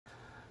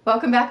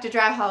Welcome back to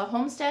Dry Hollow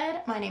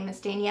Homestead. My name is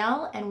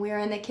Danielle and we're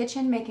in the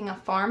kitchen making a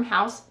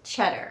farmhouse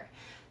cheddar.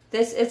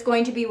 This is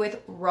going to be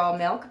with raw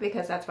milk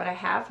because that's what I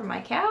have for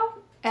my cow.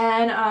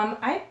 And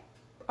I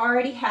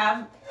already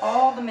have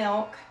all the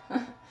milk.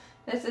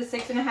 This is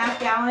 6.5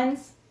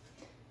 gallons,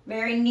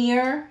 very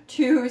near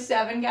to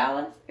 7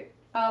 gallons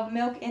of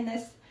milk in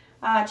this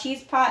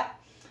cheese pot.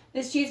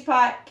 This cheese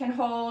pot can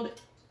hold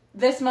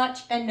this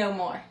much and no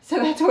more. So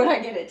that's what I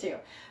get it to.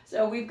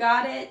 So we've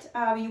got it,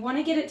 you want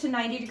to get it to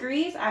 90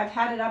 degrees. I've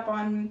had it up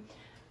on,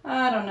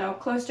 I don't know,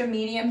 close to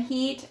medium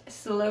heat,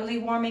 slowly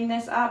warming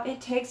this up. It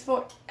takes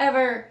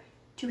forever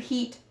to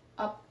heat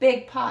a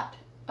big pot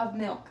of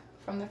milk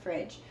from the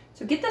fridge.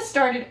 So get this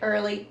started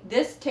early.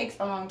 This takes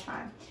a long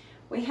time.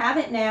 We have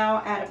it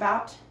now at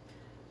about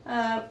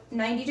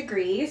 90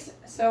 degrees.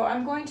 So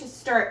I'm going to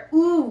start,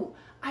 ooh,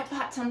 I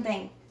bought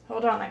something.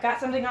 Hold on, I got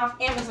something off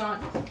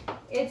Amazon.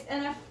 It's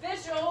an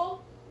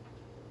official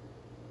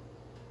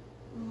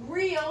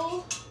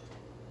real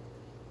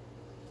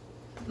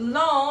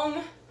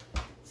long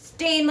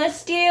stainless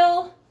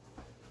steel.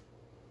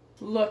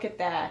 Look at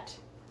that.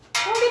 Look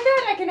at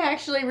that. I can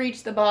actually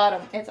reach the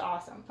bottom. It's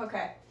awesome.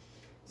 Okay.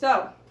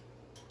 So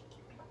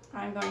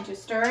I'm going to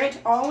stir it.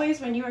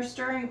 Always when you are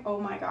stirring, oh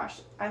my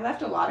gosh, I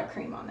left a lot of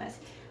cream on this.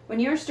 When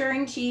you're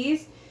stirring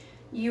cheese,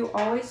 you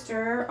always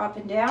stir up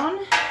and down.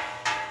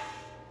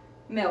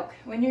 Milk.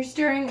 When you're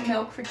stirring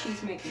milk for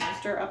cheese making, you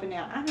stir up and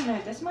down. I don't know.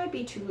 This might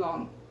be too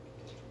long.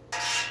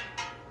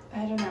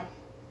 I don't know.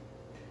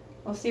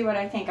 We'll see what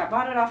I think. I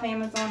bought it off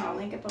Amazon. I'll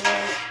link it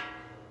below.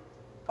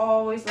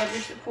 Always love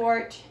your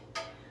support.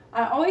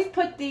 I always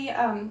put the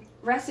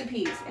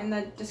recipes in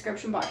the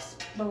description box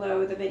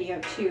below the video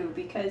too,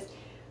 because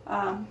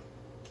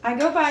I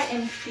go by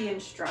the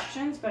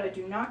instructions, but I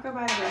do not go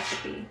by the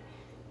recipe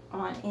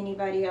on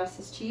anybody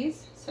else's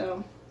cheese.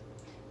 So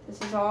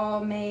this is all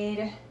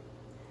made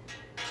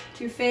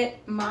to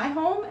fit my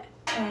home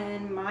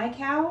and my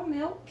cow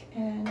milk,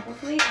 and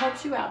hopefully it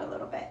helps you out a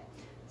little bit.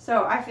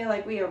 So I feel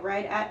like we are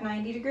right at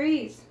 90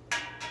 degrees.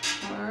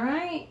 All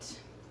right,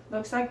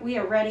 looks like we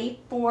are ready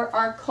for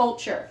our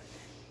culture.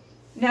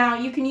 Now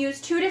you can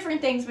use two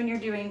different things when you're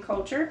doing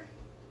culture.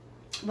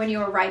 When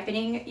you are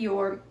ripening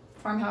your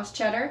farmhouse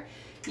cheddar,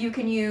 you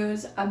can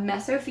use a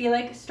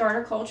mesophilic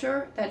starter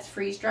culture that's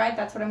freeze dried.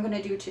 That's what I'm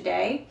gonna do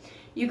today.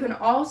 You can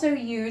also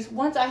use,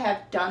 once I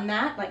have done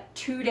that, like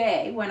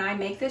today, when I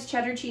make this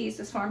cheddar cheese,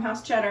 this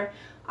farmhouse cheddar,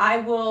 I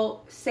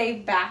will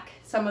save back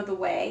some of the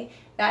whey.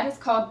 That is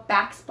called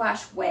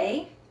backslash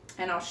whey,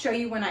 and I'll show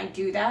you when I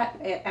do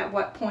that, at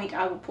what point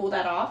I will pull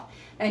that off.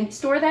 And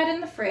store that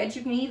in the fridge.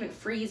 You can even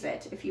freeze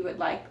it if you would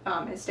like.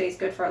 It stays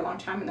good for a long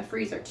time in the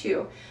freezer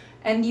too.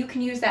 And you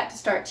can use that to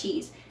start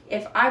cheese.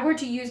 If I were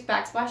to use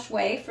backslash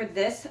whey for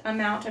this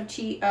amount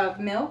of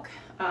milk,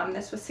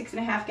 this was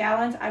 6.5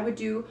 gallons, I would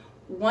do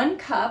 1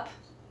 cup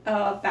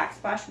of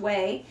backslash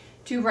whey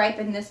to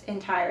ripen this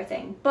entire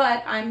thing.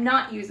 But I'm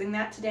not using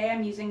that today.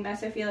 I'm using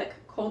mesophilic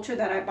culture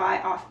that I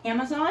buy off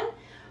Amazon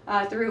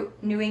through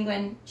New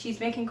England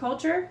Cheesemaking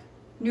Culture,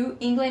 New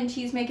England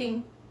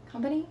Cheesemaking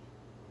Company,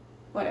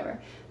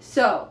 whatever.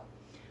 So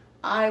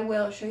I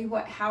will show you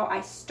how I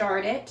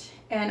start it,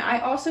 and I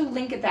also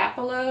link that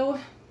below.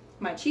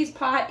 My cheese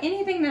pot,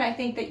 anything that I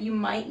think that you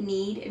might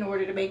need in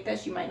order to make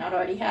this, you might not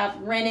already have.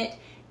 Rennet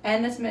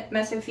and this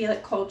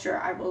mesophilic culture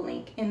I will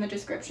link in the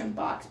description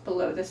box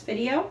below this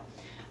video.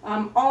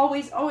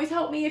 Always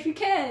help me if you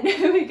can,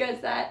 because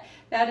that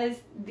is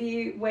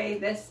the way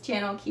this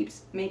channel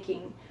keeps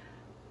making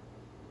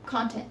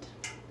content,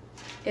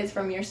 is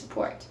from your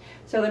support.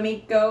 So let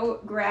me go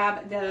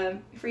grab the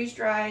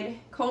freeze-dried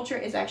culture.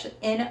 Is actually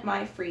in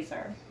my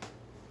freezer.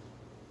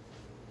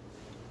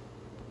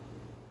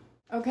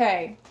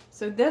 Okay,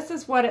 so this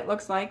is what it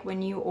looks like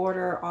when you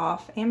order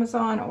off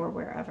Amazon or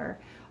wherever.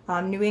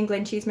 New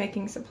England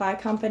Cheesemaking Supply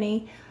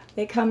Company.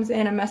 It comes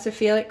in a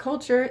mesophilic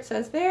culture, it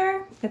says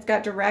there. It's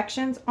got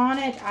directions on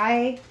it.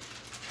 I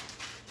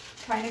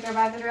kind of go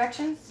by the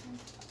directions.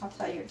 I'll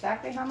tell you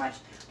exactly how much.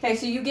 Okay,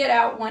 so you get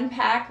out 1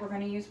 pack. We're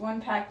going to use 1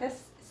 pack.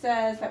 This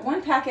says that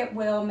 1 packet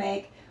will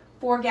make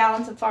 4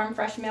 gallons of farm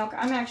fresh milk.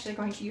 I'm actually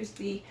going to use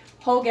the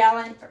whole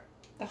gallon, or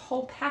the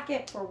whole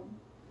packet, for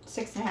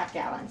 6.5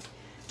 gallons.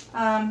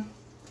 I'm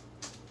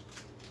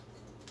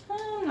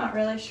not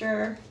really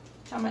sure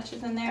how much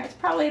is in there. It's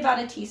probably about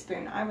a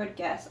teaspoon, I would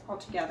guess,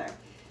 altogether.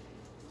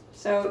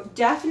 So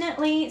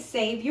definitely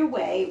save your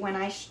whey. When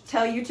I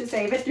tell you to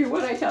save it, do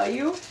what I tell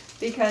you,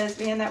 because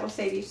man, that will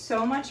save you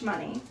so much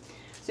money.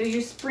 So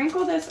you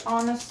sprinkle this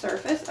on the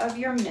surface of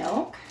your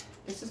milk.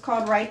 This is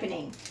called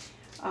ripening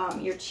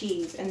your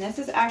cheese, and this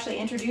is actually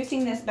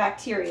introducing this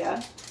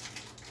bacteria,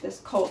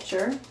 this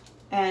culture,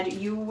 and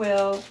you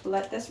will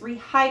let this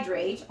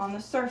rehydrate on the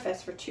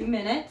surface for 2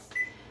 minutes,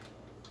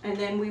 and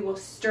then we will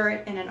stir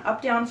it in an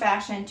up-down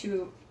fashion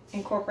to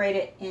incorporate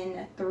it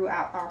in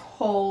throughout our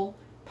whole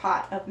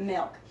pot of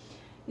milk.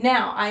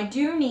 Now, I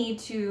do need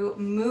to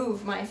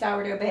move my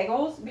sourdough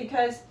bagels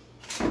because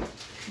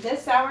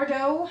this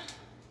sourdough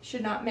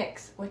should not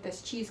mix with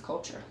this cheese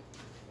culture.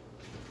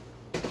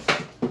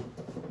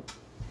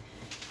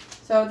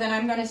 So then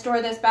I'm going to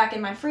store this back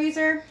in my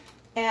freezer,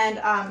 and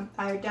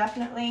I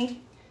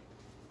definitely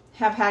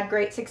have had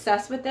great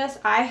success with this.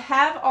 I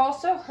have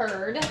also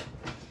heard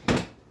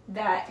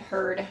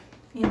through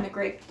the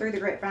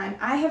grapevine,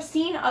 I have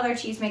seen other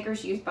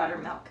cheesemakers use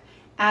buttermilk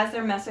as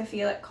their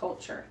mesophilic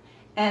culture.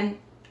 And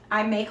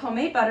I make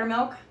homemade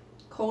buttermilk,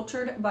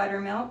 cultured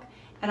buttermilk,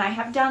 and I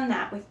have done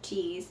that with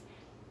cheese.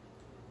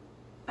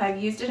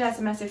 I've used it as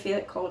a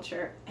mesophilic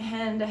culture,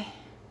 and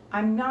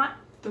I'm not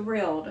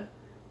thrilled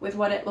with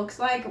what it looks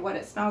like, what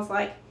it smells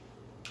like.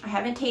 I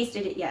haven't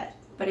tasted it yet,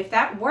 but if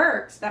that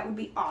works, that would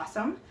be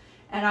awesome.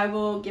 And I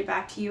will get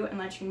back to you and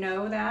let you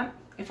know that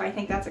if I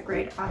think that's a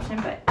great option.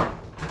 But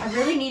I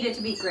really need it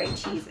to be great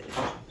cheeses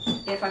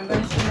if I'm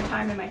going to spend the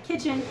time in my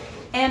kitchen,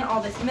 and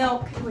all this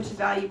milk, which is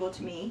valuable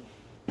to me,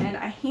 and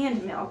I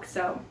hand milk,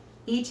 so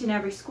each and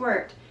every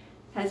squirt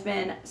has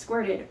been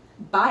squirted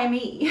by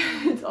me.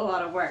 It's a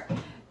lot of work.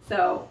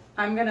 So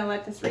I'm going to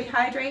let this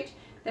rehydrate,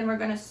 then we're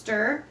going to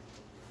stir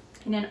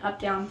in an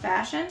up-down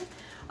fashion.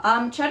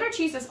 Cheddar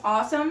cheese is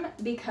awesome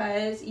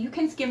because you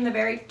can skim the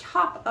very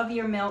top of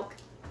your milk,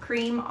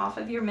 cream off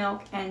of your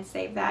milk, and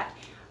save that.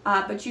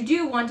 But you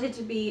do want it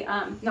to be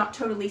not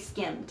totally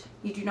skimmed.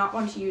 You do not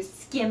want to use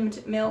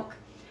skimmed milk.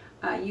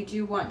 You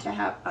do want to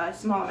have a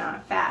small amount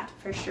of fat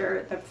for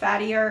sure. The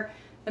fattier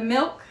the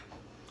milk,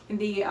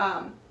 the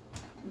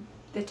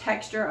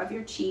texture of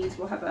your cheese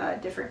will have a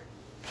different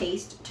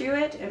paste to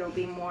it. It'll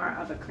be more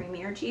of a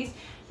creamier cheese.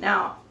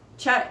 Now,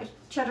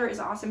 cheddar is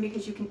awesome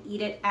because you can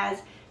eat it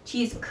as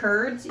cheese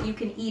curds. You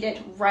can eat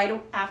it right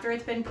after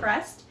it's been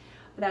pressed.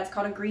 That's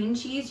called a green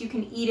cheese. You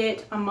can eat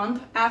it a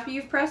month after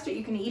you've pressed it.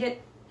 You can eat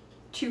it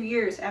 2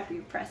 years after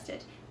you've pressed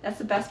it. That's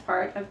the best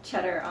part of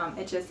cheddar.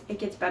 It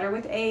gets better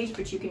with age,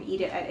 but you can eat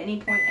it at any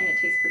point and it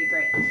tastes pretty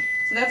great.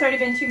 So that's already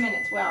been 2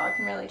 minutes. Wow, I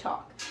can really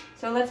talk.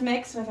 So let's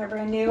mix with our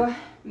brand new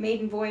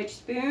maiden voyage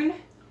spoon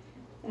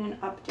in an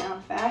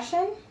up-down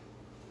fashion.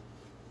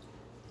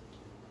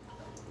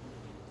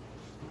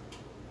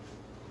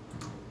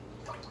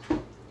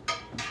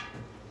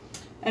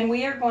 And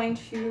we are going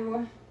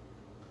to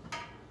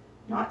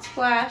not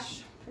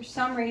splash. For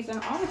some reason,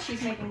 all the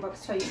cheese making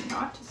books tell you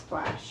not to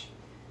splash.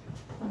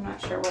 I'm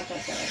not sure what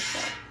that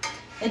does, but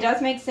it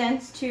does make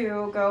sense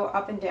to go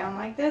up and down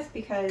like this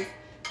because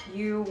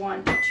you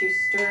want to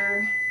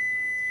stir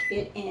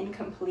it in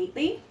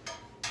completely.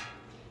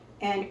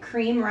 And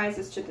cream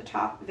rises to the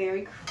top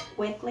very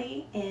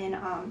quickly in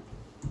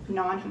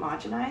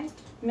non-homogenized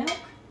milk,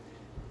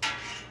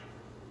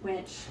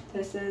 which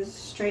this is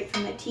straight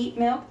from the teat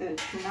milk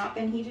that's not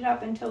been heated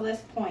up until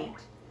this point.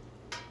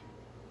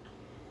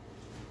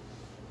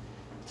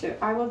 So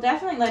I will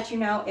definitely let you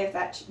know if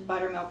that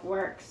buttermilk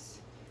works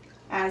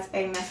as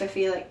a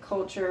mesophilic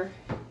culture.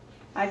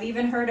 I've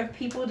even heard of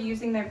people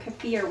using their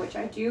kefir, which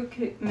I do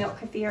milk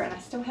kefir, and I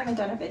still haven't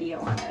done a video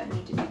on it. I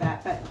need to do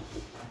that,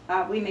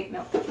 but we make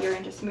milk kefir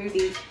into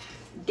smoothies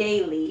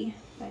daily.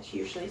 That's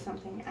usually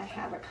something I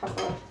have a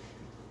couple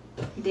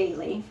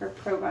daily for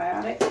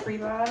probiotics,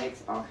 prebiotics,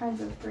 all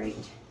kinds of great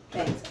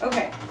things.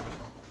 Okay,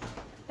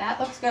 that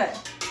looks good.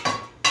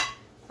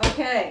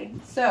 Okay,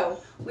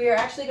 so we are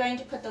actually going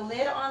to put the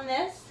lid on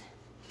this,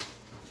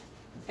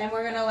 and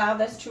we're going to allow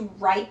this to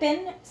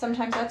ripen.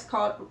 Sometimes that's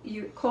called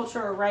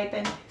culture or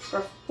ripen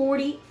for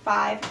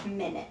 45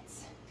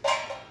 minutes.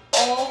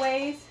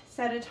 Always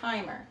set a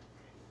timer.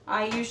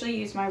 I usually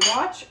use my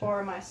watch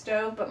or my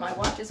stove, but my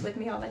watch is with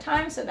me all the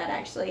time, so that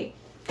actually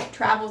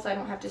travels. I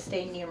don't have to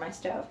stay near my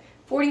stove.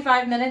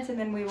 45 minutes, and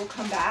then we will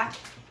come back,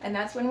 and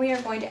that's when we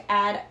are going to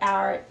add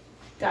our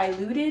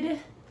diluted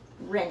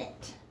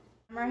rennet.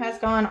 Timer has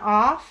gone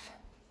off,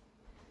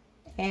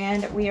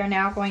 and we are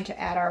now going to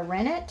add our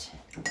rennet.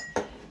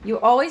 You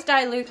always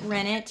dilute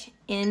rennet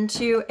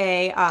into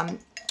a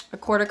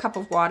quarter cup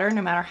of water,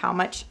 no matter how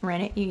much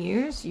rennet you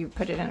use. You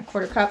put it in a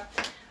quarter cup.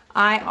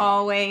 I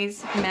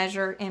always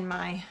measure in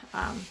my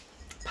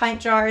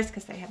pint jars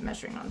because they have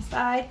measuring on the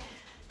side.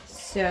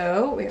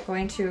 So we're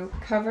going to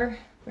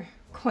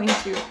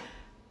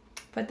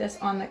put this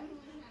on the,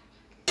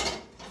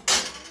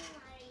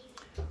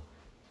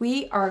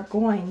 we are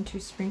going to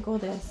sprinkle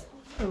this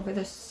over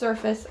the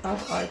surface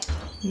of our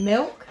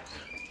milk.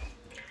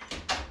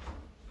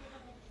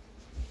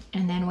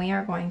 And then we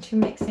are going to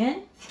mix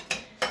in,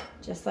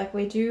 just like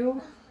we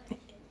do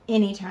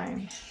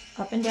anytime,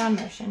 up and down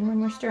motion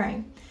when we're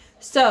stirring.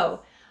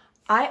 So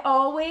I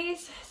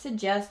always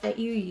suggest that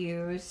you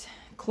use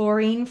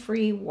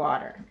chlorine-free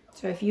water.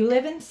 So if you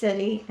live in the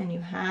city and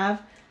you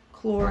have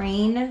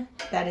chlorine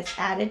that is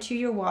added to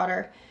your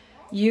water,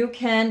 you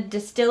can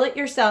distill it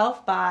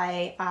yourself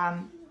by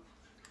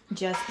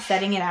just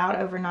setting it out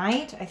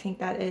overnight. I think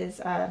that is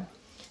a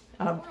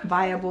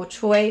viable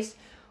choice.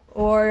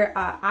 Or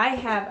I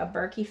have a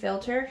Berkey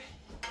filter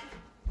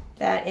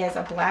that is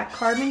a black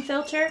carbon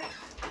filter.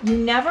 You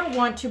never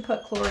want to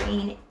put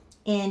chlorine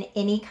in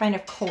any kind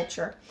of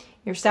culture.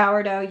 Your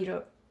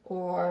sourdough,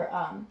 or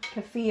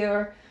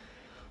kefir,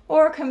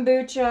 or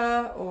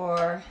kombucha,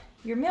 or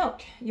your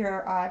milk,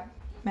 your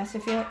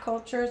mesophilic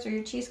cultures or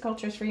your cheese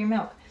cultures for your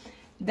milk.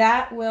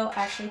 that will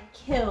actually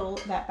kill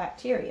that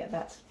bacteria.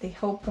 That's the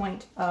whole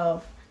point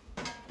of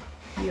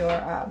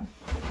your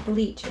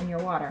bleach in your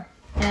water.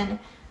 And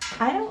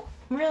I don't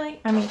really,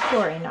 I mean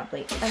chlorine, not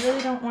bleach. I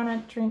really don't want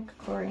to drink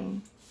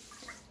chlorine.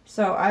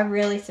 So I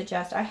really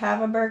suggest, I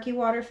have a Berkey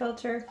water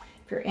filter.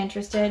 If you're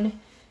interested,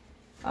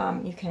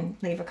 you can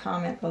leave a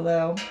comment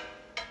below.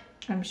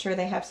 I'm sure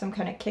they have some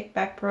kind of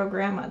kickback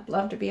program I'd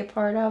love to be a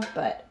part of,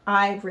 but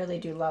I really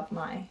do love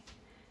my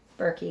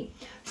Berkey.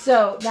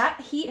 So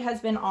that heat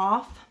has been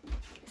off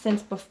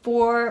since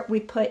before we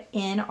put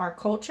in our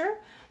culture.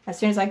 As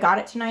soon as I got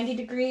it to 90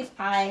 degrees,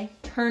 I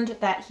turned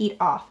that heat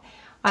off.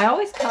 I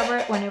always cover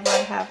it whenever I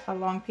have a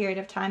long period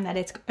of time that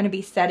it's going to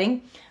be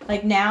setting.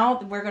 Like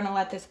now, we're going to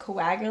let this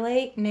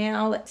coagulate.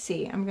 Now, let's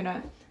see. I'm going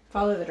to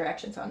follow the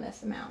directions on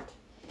this amount.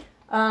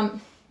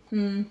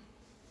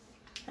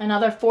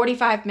 Another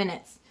 45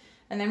 minutes.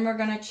 And then we're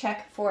going to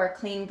check for a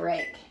clean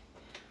break.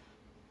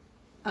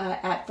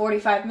 At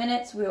 45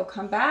 minutes, we'll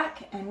come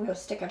back and we'll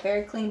stick a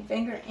very clean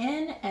finger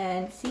in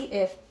and see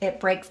if it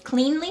breaks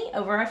cleanly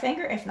over our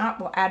finger. If not,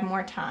 we'll add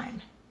more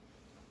time.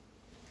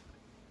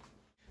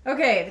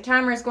 Okay, the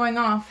timer is going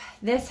off.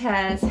 This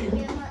has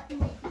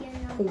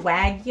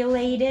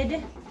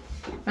coagulated.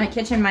 My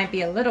kitchen might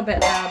be a little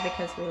bit loud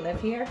because we live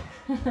here.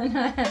 And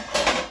I have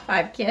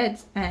 5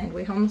 kids and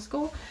we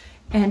homeschool.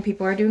 And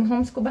people are doing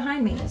homeschool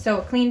behind me. So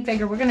a clean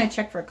finger, we're going to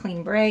check for a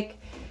clean break.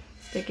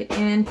 Stick it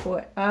in, pull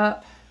it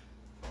up.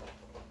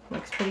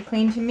 Looks pretty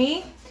clean to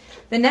me.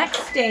 The next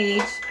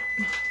stage,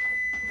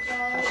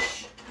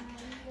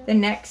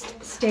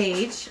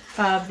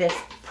 of this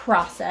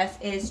process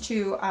is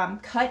to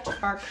cut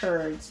our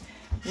curds.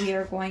 We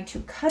are going to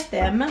cut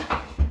them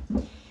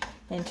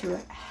into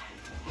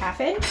 1/2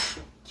 inch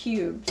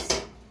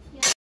cubes.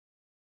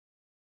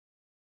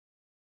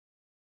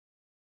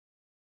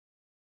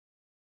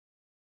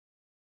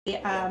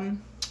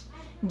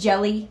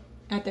 Jelly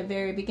at the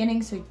very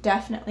beginning, so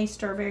definitely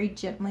stir very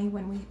gently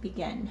when we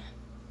begin.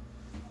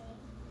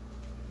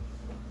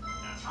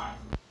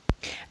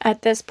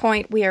 At this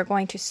point, we are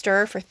going to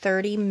stir for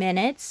 30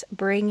 minutes,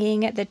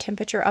 bringing the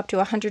temperature up to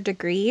 100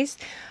 degrees.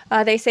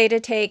 They say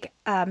to take,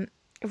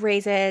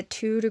 raise it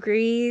 2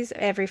 degrees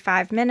every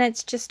 5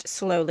 minutes, just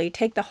slowly.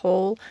 Take the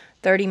whole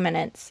 30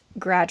 minutes,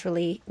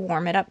 gradually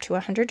warm it up to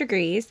 100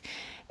 degrees,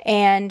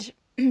 and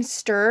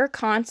stir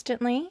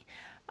constantly.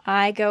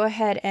 I go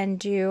ahead and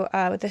do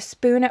with a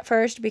spoon at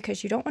first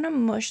because you don't want to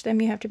mush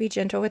them. You have to be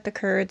gentle with the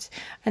curds,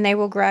 and they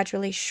will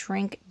gradually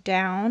shrink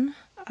down.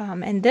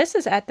 And this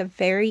is at the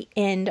very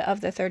end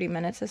of the 30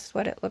 minutes. This is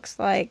what it looks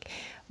like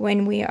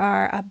when we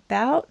are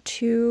about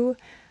to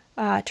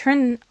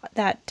turn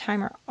that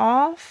timer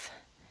off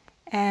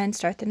and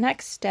start the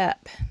next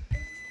step.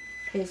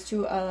 Is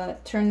to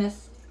turn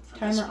this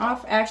timer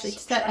off. Actually,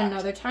 set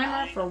another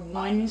timer for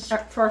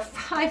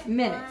 5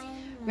 minutes.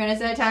 We're going to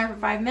set a timer for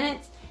 5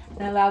 minutes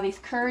and allow these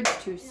curds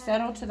to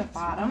settle to the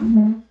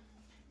bottom.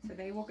 So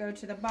they will go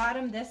to the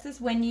bottom. This is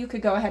when you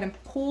could go ahead and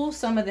pull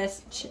some of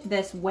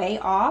this whey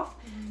off.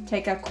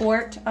 Take a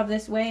quart of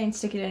this whey and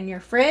stick it in your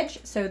fridge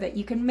so that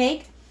you can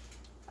make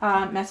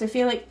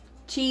mesophilic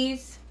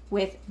cheese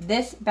with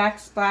this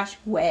backslash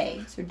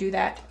whey. So do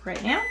that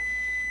right now.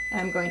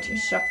 I'm going to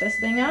shut this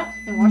thing up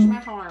and wash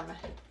my arm.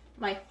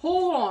 My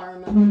whole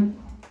arm.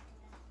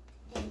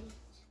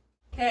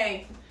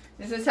 Okay,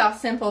 this is how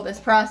simple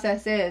this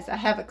process is. I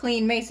have a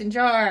clean mason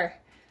jar.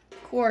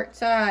 Quart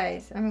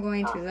size. I'm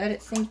going to let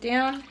it sink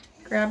down,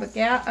 grab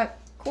a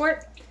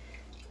quart.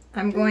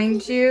 I'm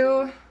going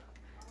to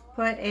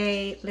put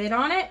a lid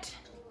on it,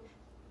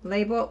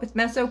 label it with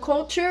meso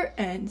culture,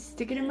 and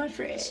stick it in my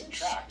fridge.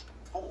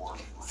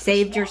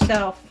 Saved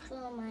yourself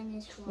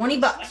 20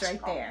 bucks right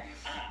there.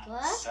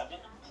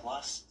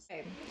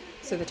 Okay,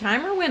 so the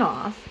timer went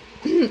off,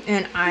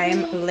 and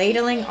I'm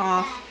ladling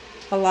off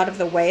a lot of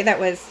the whey that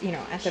was,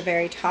 at the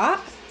very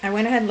top. I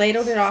went ahead and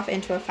ladled it off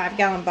into a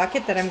 5-gallon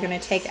bucket that I'm going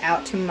to take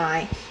out to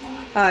my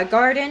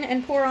garden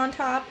and pour on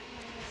top.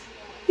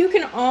 You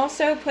can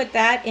also put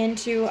that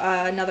into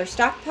another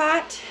stock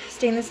pot,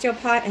 stainless steel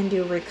pot, and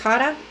do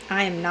ricotta.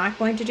 I am not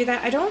going to do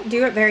that. I don't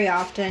do it very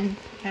often.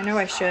 I know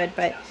I should,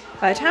 but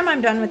by the time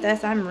I'm done with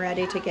this, I'm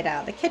ready to get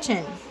out of the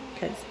kitchen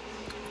because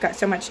I've got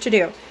so much to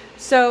do.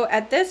 So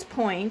at this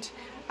point,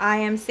 I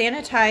am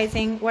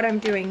sanitizing. What I'm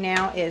doing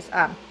now is,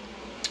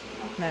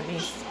 let me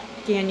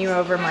scan you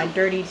over my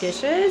dirty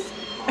dishes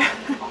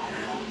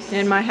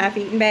and my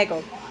half-eaten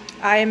bagel.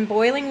 I am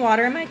boiling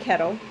water in my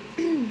kettle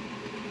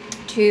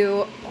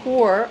to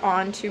pour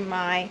onto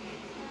my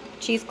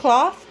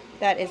cheesecloth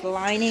that is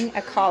lining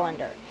a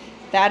colander.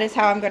 That is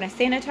how I'm going to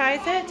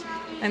sanitize it.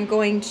 I'm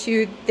going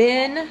to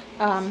then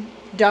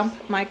dump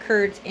my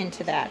curds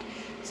into that.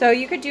 So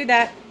you could do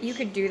that. You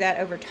could do that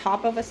over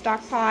top of a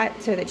stock pot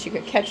so that you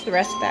could catch the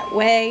rest of that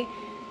whey.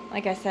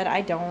 Like I said,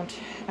 I don't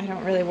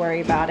really worry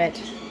about it.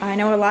 I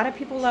know a lot of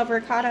people love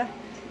ricotta.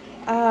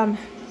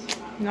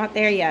 Not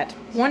there yet.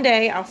 One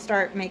day I'll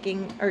start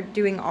making or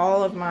doing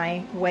all of my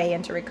whey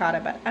into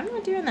ricotta, but I'm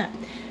not doing that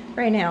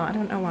right now. I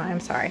don't know why. I'm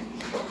sorry.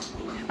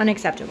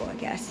 Unacceptable, I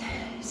guess.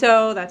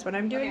 So that's what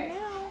I'm doing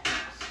now.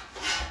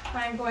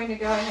 I'm going to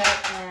go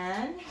ahead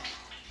and,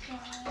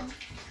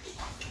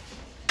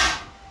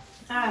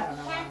 I don't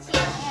know why I'm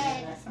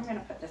doing this. I'm going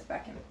to put this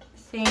back in the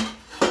sink.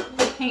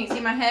 Can you see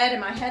my head and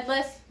my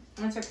headless?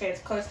 That's okay,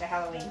 it's close to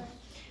Halloween.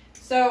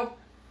 So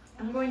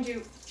I'm going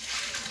to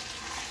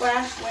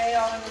splash whey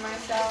all over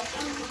myself.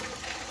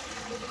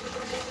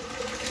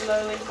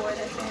 Slowly pour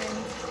this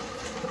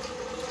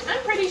in.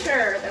 I'm pretty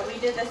sure that we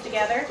did this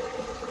together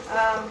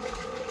a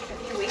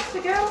few weeks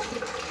ago.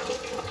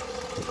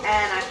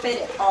 And I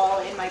fit it all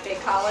in my big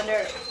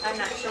colander. I'm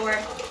not sure,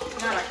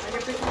 not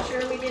 100%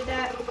 sure we did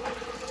that.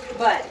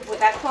 But with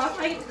that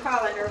cloth-like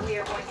colander, we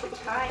are going to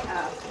tie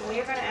up, and we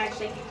are going to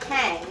actually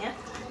hang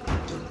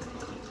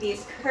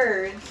these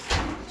curds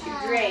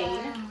to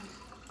drain.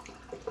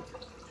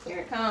 Here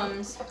it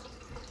comes.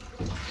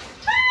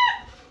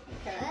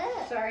 Okay,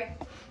 sorry.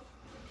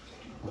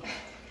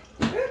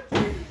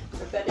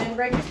 Hope that didn't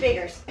break the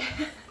speakers.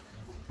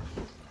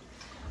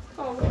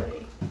 Oh,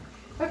 Lordy.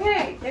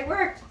 Okay, they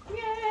worked.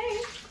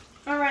 Yay!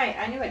 Alright,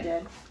 I knew it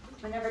did.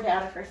 I never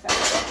doubted for a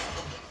second.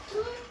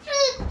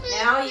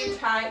 Now you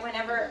tie,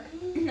 whenever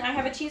I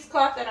have a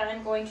cheesecloth that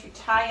I'm going to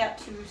tie up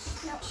to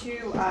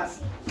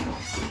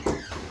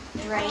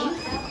drain.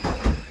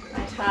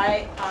 I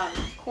tie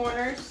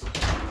corners,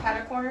 cat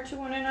a corner to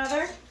one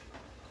another.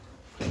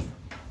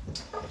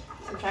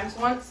 Sometimes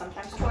once,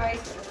 sometimes twice,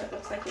 whatever it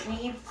looks like it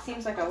needs.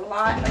 Seems like a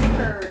lot of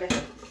curd.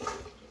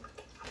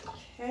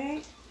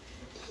 Okay.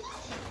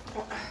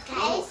 Can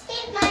I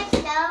see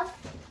myself?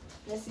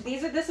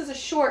 This is a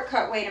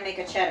shortcut way to make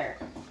a cheddar.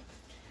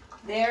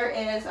 There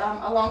is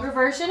a longer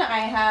version I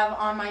have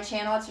on my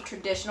channel. It's a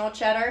traditional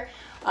cheddar.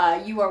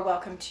 You are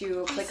welcome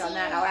to click on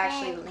that. I'll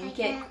actually link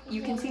it.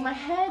 You can see my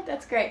head.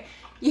 That's great.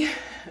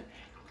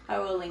 I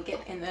will link it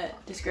in the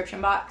description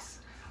box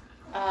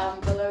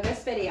below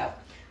this video.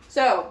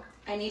 So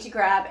I need to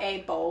grab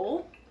a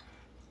bowl,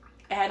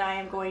 and I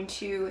am going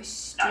to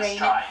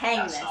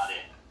hang this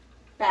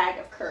bag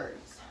of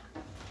curds.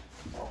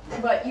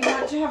 But you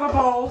want to have a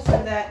bowl so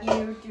that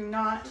you do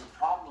not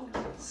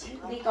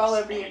leak all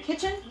over your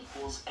kitchen.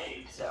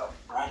 So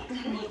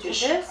you do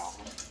this.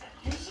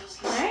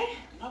 Okay.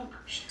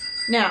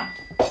 Now,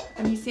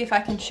 let me see if I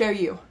can show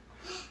you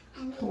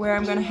where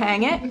I'm going to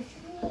hang it.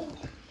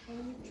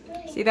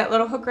 See that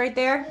little hook right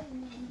there?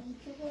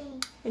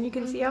 And you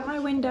can see out my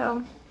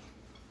window.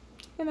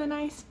 Isn't that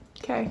nice?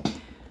 Okay.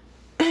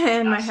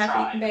 And my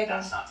half-eaten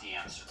bagel.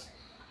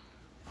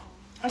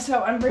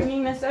 So I'm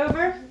bringing this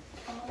over.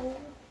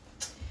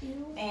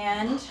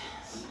 And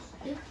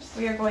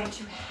we are going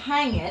to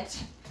hang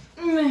it,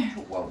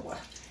 whoa,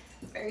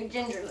 very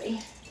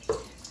gingerly.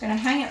 Going to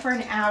hang it for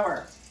an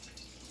hour.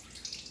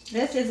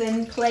 This is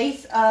in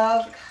place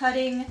of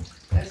cutting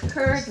those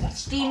curds and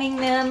steaming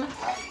them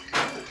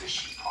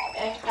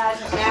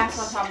as a gas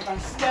on top of a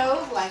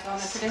stove, like on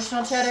a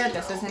traditional cheddar.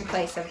 This is in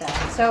place of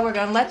that. So we're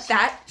going to let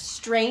that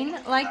strain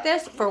like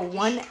this for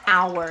 1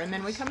 hour, and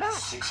then we come back.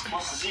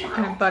 I'm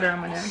going to butter on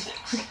my nose.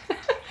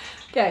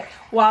 Okay,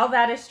 while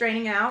that is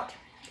straining out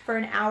for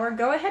an hour,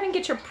 go ahead and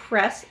get your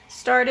press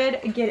started,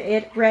 get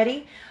it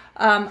ready.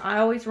 I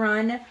always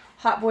run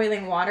hot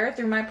boiling water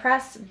through my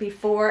press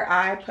before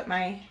I put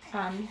my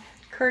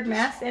curd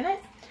mass in it.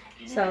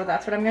 So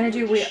that's what I'm going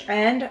to do.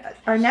 And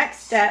our next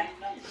step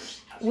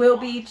will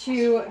be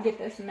to get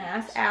this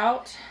mass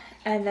out,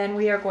 and then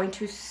we are going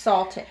to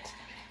salt it,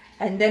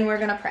 and then we're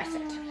going to press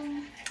it.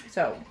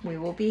 So we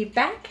will be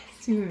back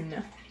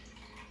soon.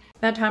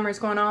 That timer is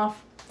going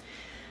off.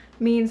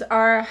 Means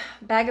our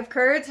bag of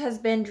curds has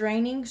been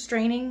draining,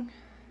 straining,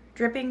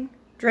 dripping,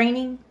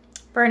 draining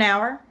for an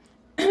hour.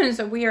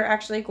 So we are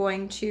actually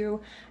going to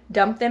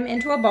dump them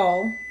into a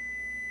bowl.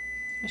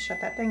 Let's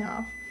shut that thing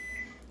off.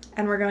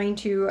 And we're going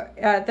to,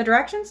 the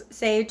directions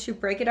say to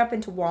break it up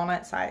into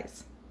walnut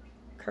size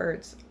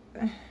curds.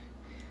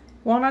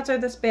 Walnuts are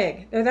this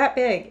big. They're that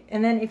big.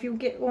 And then if you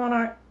get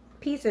walnut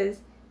pieces,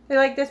 they're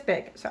like this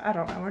big. So I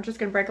don't know. We're just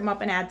going to break them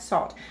up and add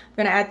salt. I'm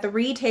going to add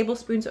 3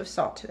 tablespoons of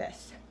salt to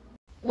this.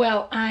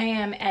 Well, I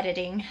am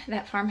editing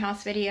that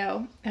farmhouse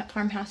video, that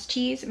farmhouse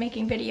cheese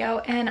making video,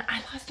 and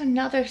I lost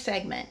another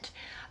segment.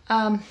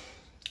 I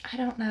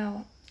don't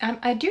know.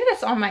 I do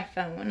this on my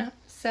phone,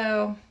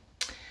 so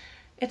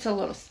it's a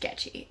little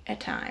sketchy at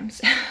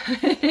times.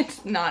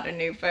 It's not a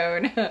new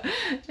phone.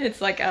 It's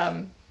like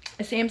a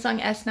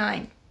Samsung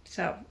S9,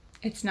 so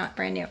it's not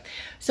brand new.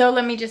 So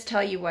let me just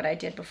tell you what I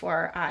did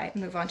before I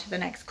move on to the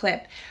next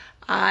clip.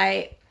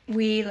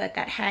 We let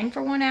that hang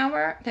for 1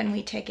 hour, then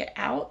we take it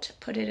out,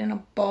 put it in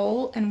a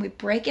bowl, and we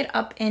break it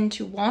up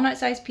into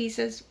walnut-sized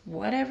pieces,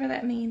 whatever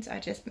that means. I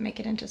just make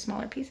it into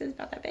smaller pieces,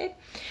 about that big.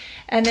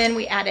 And then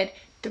we added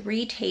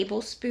 3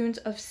 tablespoons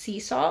of sea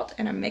salt,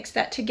 and I mixed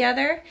that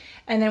together,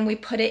 and then we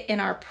put it in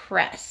our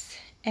press.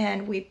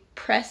 And we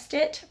pressed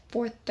it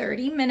for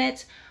 30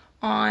 minutes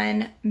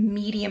on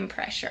medium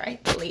pressure, I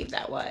believe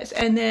that was.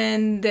 And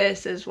then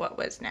this is what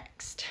was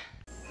next.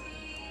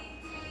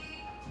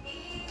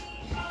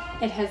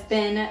 It has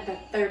been the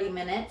 30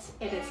 minutes.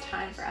 It is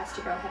time for us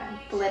to go ahead and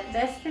flip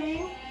this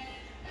thing.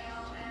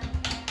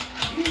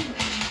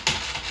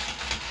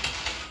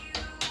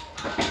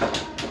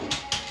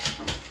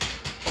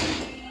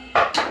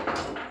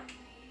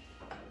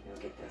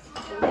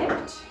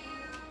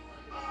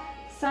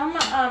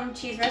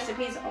 cheese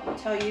recipes will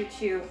tell you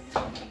to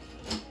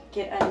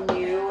get a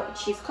new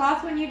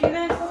cheesecloth when you do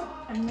this.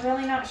 I'm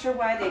really not sure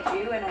why they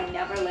do, and I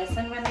never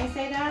listen when they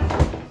say that.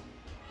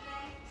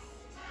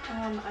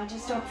 I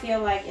just don't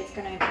feel like it's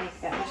going to make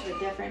that much of a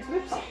difference.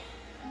 Whoops.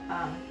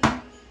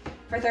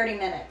 For 30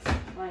 minutes.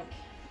 Like,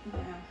 you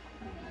know.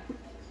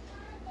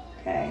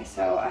 Okay,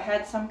 so I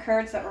had some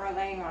curds that were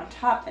laying on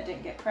top that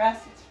didn't get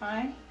pressed. It's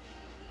fine.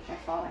 They're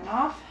falling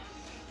off.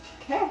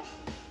 Okay.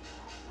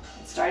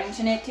 It's starting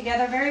to knit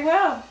together very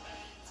well.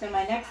 So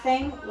my next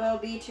thing will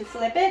be to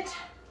flip it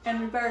and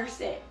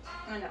reverse it.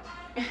 I know.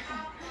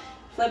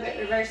 Flip it,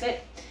 reverse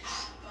it.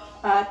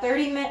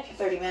 30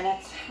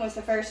 minutes was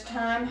the first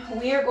time.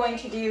 We are going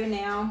to do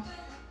now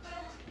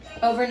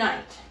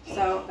overnight.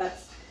 So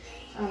that's,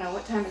 I don't know,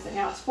 what time is it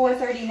now? It's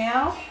 4:30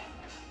 now.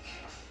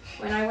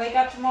 When I wake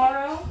up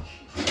tomorrow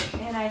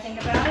and I think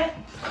about it,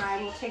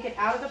 I will take it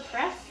out of the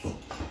press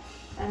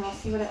and we'll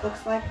see what it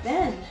looks like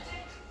then.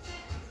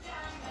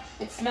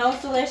 It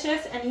smells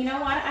delicious, and you know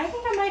what? I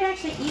think I might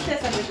actually eat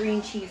this as a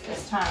green cheese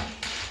this time.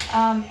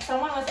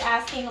 Someone was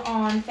asking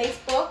on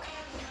Facebook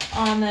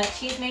on the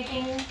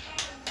cheesemakers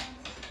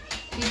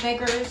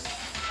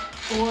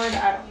board,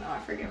 I don't know, I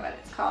forget what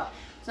it's called.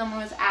 Someone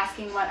was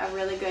asking what a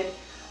really good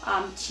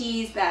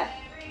cheese that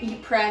you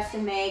press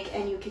and make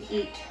and you can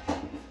eat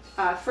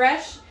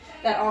fresh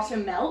that also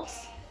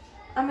melts.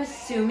 I'm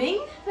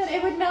assuming that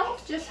it would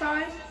melt just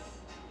fine.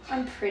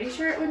 I'm pretty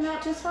sure it would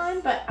melt just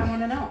fine, but I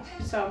want to know.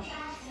 So,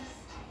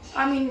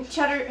 I mean,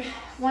 cheddar,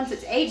 once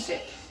it's aged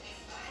it,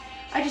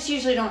 I just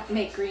usually don't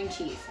make green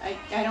cheese. I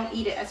don't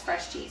eat it as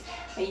fresh cheese.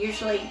 I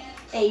usually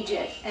age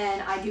it,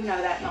 and I do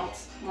know that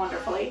melts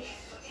wonderfully.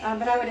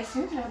 But I would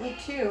assume that it would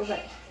too,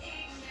 but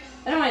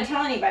I don't want to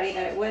tell anybody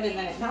that it would and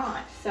then it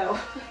not. So,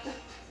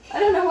 I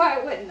don't know why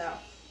it wouldn't though.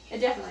 It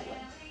definitely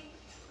would.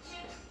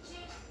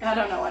 I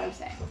don't know what I'm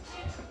saying.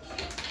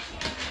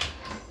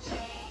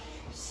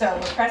 So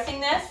we're pressing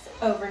this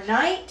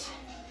overnight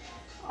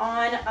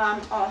on,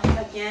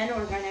 again,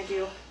 we're going to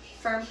do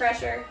firm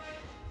pressure.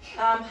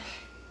 I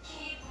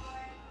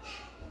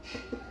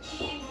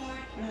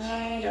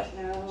don't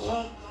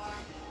know.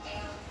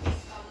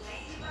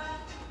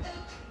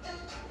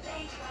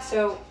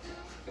 So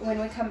when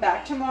we come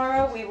back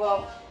tomorrow, we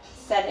will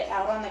set it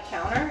out on the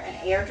counter and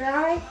air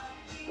dry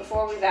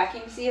before we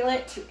vacuum seal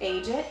it to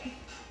age it.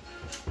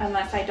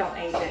 Unless I don't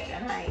age it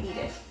and I eat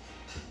it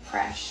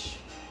fresh.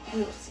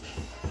 We will see.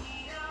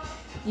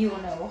 You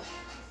will know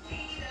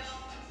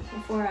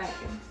before I do.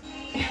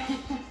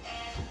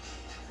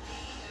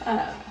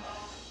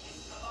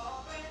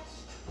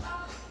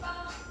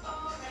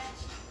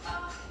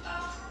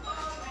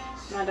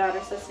 My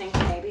daughter's listening to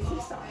an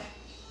ABC song.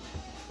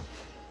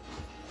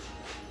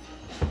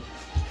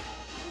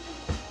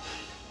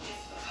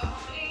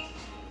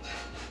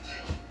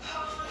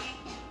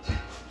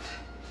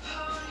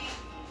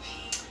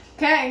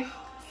 Okay,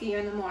 see you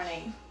in the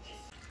morning.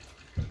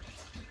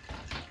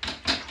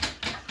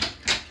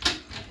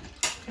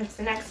 It's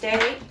the next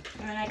day,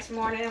 and the next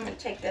morning I'm going to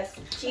take this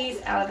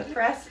cheese out of the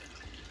press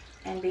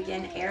and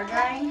begin air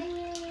drying.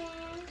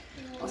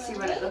 We'll see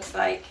what it looks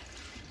like.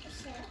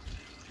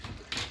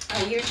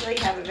 I usually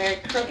have a very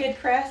crooked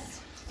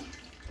press.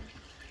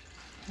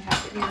 You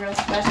have to be real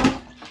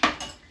special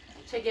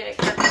to get it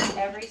crooked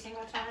every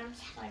single time,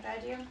 like I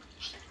do.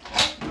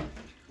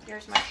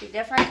 Yours must be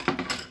different.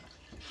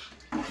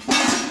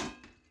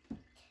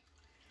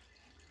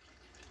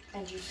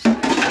 And you should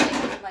make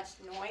as much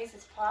noise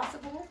as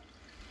possible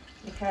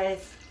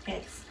because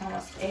it's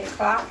almost 8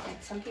 o'clock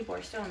and some people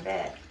are still in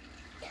bed.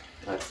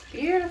 Looks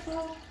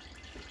beautiful.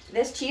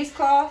 This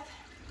cheesecloth,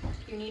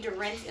 you need to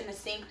rinse in the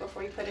sink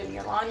before you put it in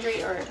your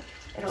laundry or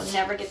it'll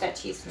never get that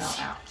cheese smell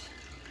out.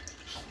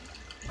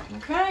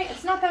 Okay,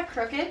 it's not that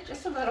crooked,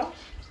 just a little.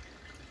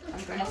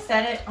 I'm going to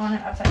set it on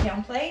an upside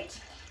down plate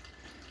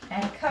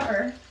and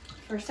cover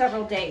for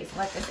several days.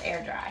 Let this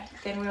air dry.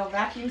 Then we'll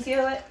vacuum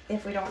seal it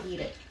if we don't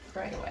eat it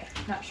right away.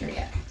 Not sure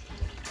yet.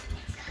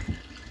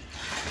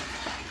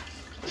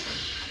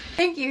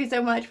 Thank you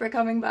so much for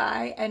coming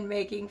by and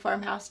making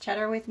farmhouse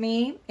cheddar with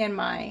me in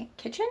my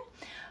kitchen.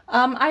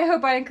 I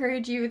hope I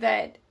encourage you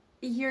that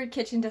your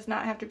kitchen does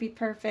not have to be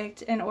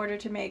perfect in order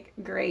to make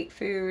great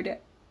food.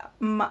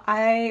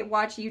 I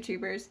watch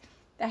YouTubers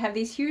that have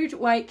these huge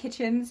white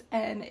kitchens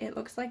and it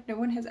looks like no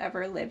one has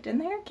ever lived in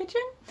their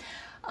kitchen.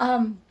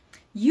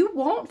 You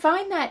won't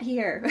find that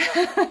here.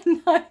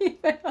 Not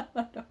even,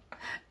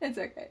 it's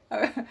okay.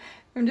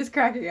 I'm just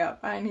cracking up.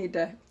 I need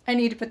to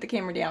put the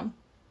camera down.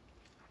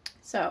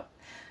 So,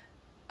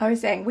 I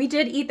was saying, we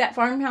did eat that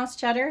farmhouse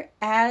cheddar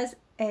as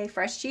a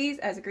fresh cheese,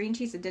 as a green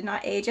cheese. I did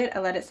not age it. I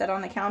let it sit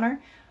on the counter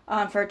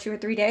for 2 or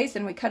 3 days,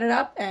 and we cut it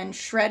up and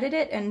shredded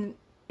it, and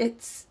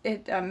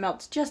it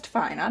melts just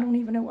fine. I don't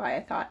even know why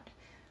I thought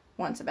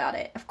once about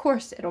it. Of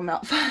course it'll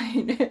melt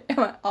fine.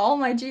 All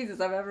my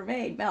cheeses I've ever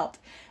made melt,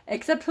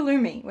 except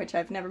halloumi, which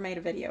I've never made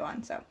a video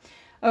on. So,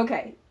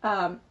 okay.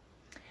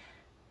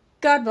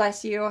 God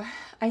bless you.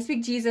 I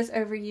speak Jesus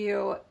over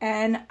you,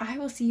 and I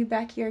will see you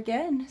back here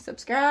again.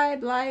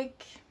 Subscribe,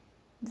 like,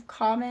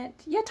 comment.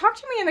 Yeah, talk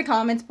to me in the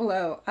comments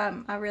below.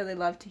 I really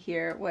love to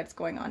hear what's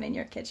going on in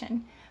your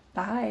kitchen.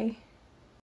 Bye.